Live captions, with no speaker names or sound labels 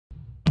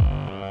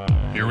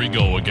Here we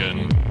go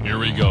again. Here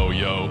we go,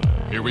 yo.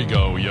 Here we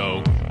go,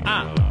 yo.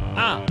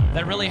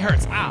 That really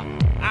hurts.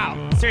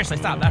 Ow. Seriously,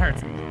 stop, that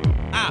hurts.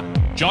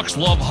 Jocks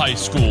love high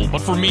school, but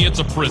for me it's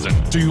a prison.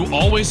 Do you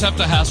always have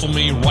to hassle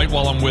me right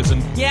while I'm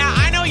whizzing? Yeah,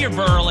 I know you're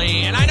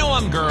burly, and I know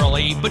I'm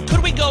girly, but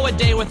could we go a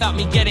day without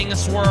me getting a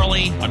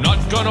swirly? I'm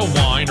not gonna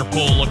whine or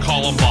pull a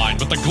Columbine,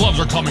 but the gloves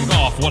are coming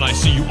off when I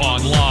see you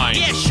online.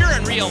 Yeah, sure,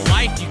 in real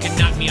life you can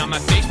knock me on my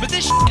face, but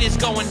this shit is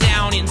going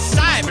down in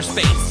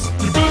cyberspace.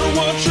 You better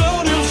watch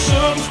out in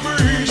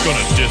cyberspace.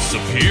 Gonna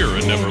disappear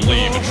and never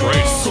leave a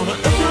trace. Gonna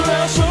F your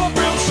ass up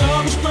in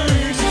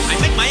cyberspace. I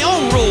make my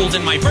own rules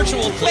in my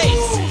virtual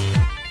place.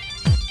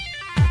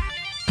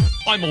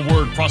 I'm a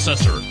word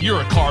processor,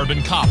 you're a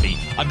carbon copy.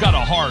 I've got a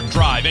hard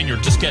drive and your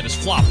diskette is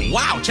floppy.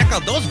 Wow, check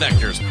out those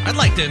vectors. I'd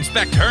like to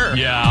inspect her.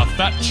 Yeah,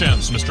 fat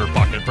chance, Mr.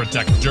 Pocket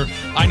Protector.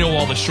 I know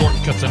all the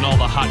shortcuts and all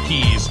the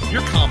hotkeys.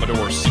 You're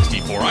Commodore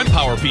 64, I'm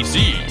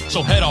PowerPC.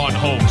 So head on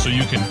home so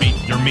you can beat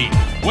your meat.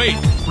 Wait,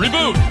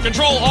 reboot,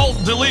 Control Alt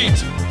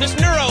Delete. This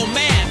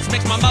neuromance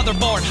makes my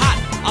motherboard hot.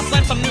 I'll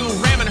slam some new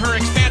RAM in her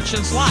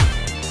expansion slot.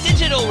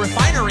 Digital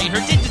refinery,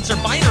 her digits are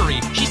binary.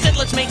 She said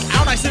let's make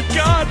out, I said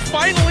God,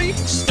 finally.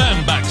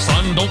 Stand back,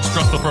 son, don't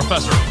stress the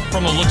professor.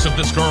 From the looks of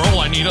this girl,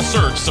 I need a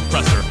surge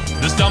suppressor.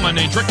 This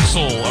dominatrix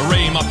will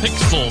array my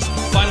pixels.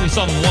 Finally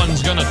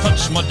someone's gonna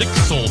touch my dick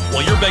soul.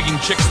 While you're begging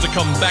chicks to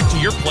come back to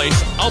your place,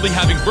 I'll be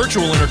having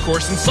virtual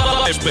intercourse in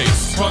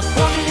cyberspace. I'm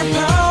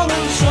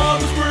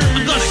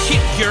gonna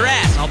kick your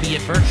ass,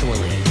 albeit virtually.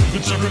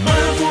 It's every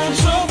man for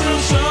himself in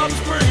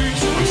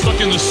cyberspace. I'm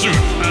stuck in the suit,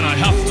 and I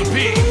have to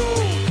pee.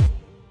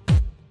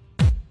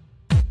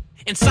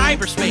 In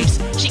cyberspace,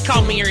 she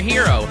called me her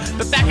hero,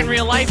 but back in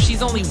real life,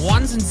 she's only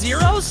ones and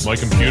zeros? My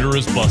computer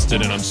is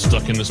busted and I'm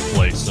stuck in this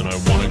place, and I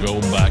want to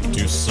go back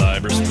to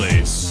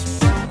cyberspace.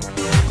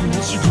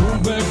 Once you go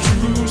back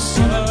to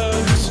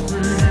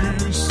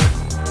cyberspace,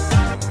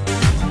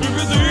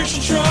 maybe they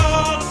should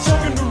try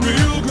talking to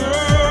real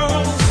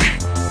girls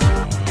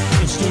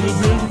instead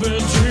of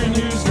inventing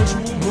these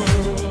virtual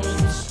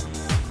worlds.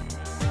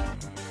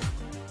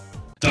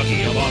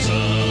 Ducky of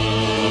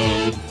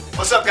Awesome.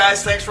 What's up,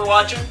 guys? Thanks for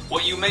watching.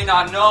 What you may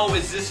not know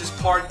is this is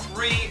part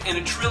 3 in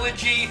a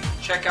trilogy.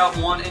 Check out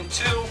 1 and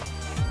 2.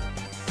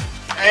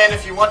 And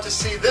if you want to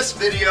see this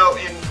video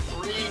in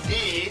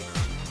 3D,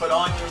 put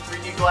on your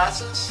 3D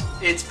glasses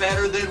It's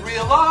better than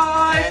real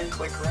life. and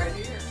click right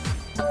here.